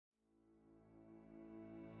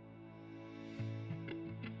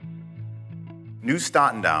Nieuw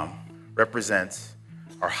Statendam represents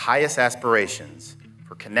our highest aspirations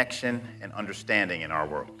for connection and understanding in our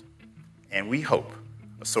world. And we hope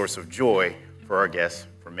a source of joy for our guests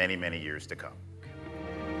for many, many years to come.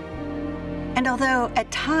 And although at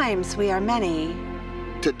times we are many,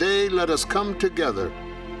 today let us come together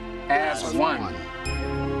as one.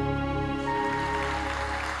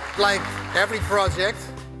 Like every project,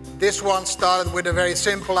 this one started with a very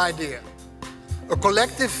simple idea. A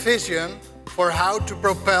collective vision for how to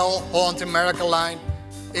propel Holland America Line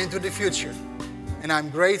into the future. And I'm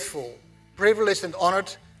grateful, privileged and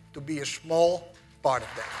honored to be a small part of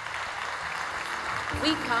that.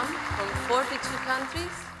 We come from 42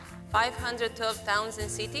 countries, 512 towns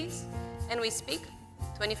and cities, and we speak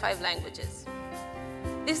 25 languages.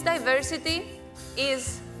 This diversity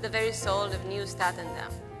is the very soul of Nieuw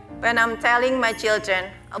Statendam. When I'm telling my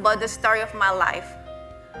children about the story of my life,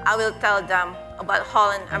 I will tell them about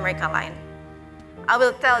Holland America Line. I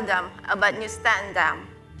will tell them about Nieuw Statendam.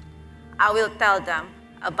 I will tell them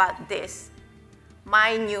about this,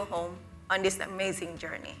 my new home on this amazing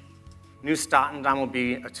journey. Nieuw Statendam will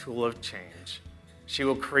be a tool of change. She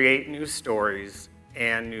will create new stories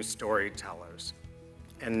and new storytellers.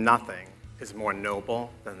 And nothing is more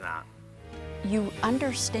noble than that. You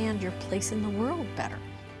understand your place in the world better.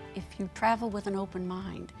 If you travel with an open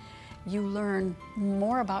mind, you learn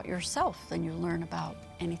more about yourself than you learn about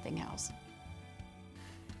anything else.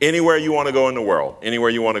 Anywhere you want to go in the world, anywhere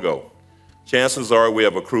you want to go, chances are we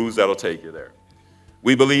have a cruise that'll take you there.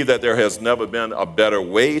 We believe that there has never been a better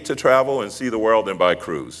way to travel and see the world than by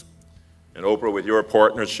cruise. And Oprah, with your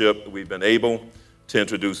partnership, we've been able to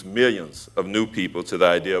introduce millions of new people to the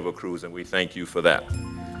idea of a cruise, and we thank you for that.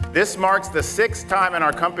 This marks the 6th time in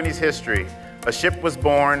our company's history a ship was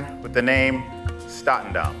born with the name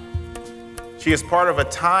Statendam. She is part of a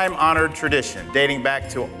time-honored tradition dating back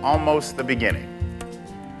to almost the beginning.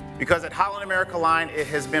 Because at Holland America Line, it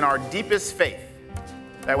has been our deepest faith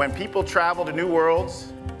that when people travel to new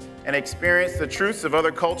worlds and experience the truths of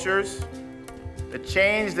other cultures, the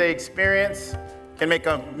change they experience can make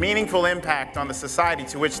a meaningful impact on the society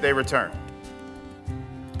to which they return.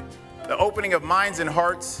 The opening of minds and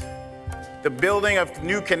hearts, the building of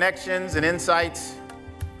new connections and insights,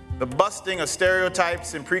 the busting of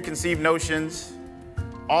stereotypes and preconceived notions,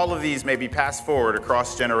 all of these may be passed forward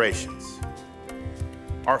across generations.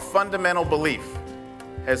 Our fundamental belief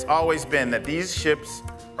has always been that these ships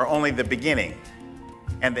are only the beginning,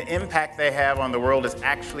 and the impact they have on the world is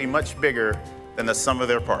actually much bigger than the sum of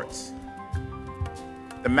their parts.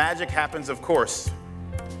 The magic happens, of course,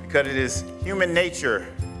 because it is human nature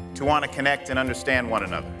to want to connect and understand one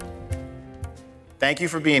another. Thank you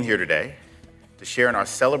for being here today to share in our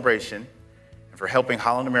celebration and for helping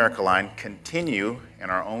Holland America Line continue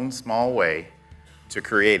in our own small way to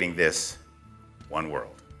creating this one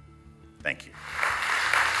world. Thank you.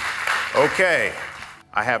 Okay,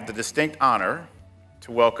 I have the distinct honor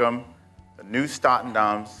to welcome the Nieuw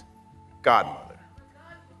Statendam's godmother.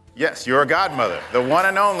 Yes, you're a godmother, the one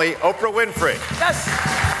and only Oprah Winfrey. Yes.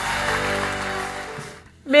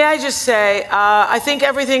 May I just say, I think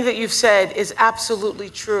everything that you've said is absolutely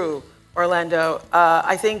true, Orlando.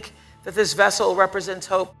 I think that this vessel represents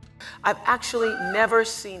hope. I've actually never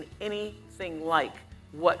seen anything like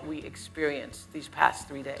what we experienced these past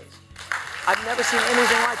 3 days. I've never seen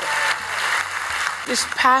anything like it. This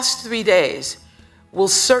past 3 days will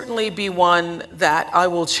certainly be one that I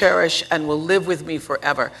will cherish and will live with me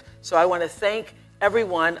forever. So I want to thank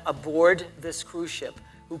everyone aboard this cruise ship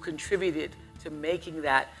who contributed to making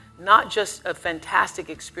that not just a fantastic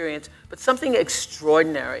experience, but something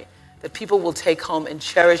extraordinary that people will take home and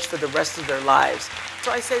cherish for the rest of their lives.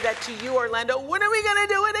 So I say that to you, Orlando, when are we gonna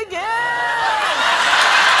do it again?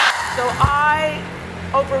 So I,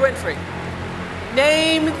 Oprah Winfrey,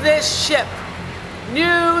 name this ship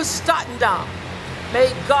Nieuw Statendam.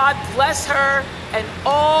 May God bless her and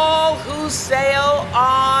all who sail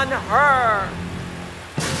on her.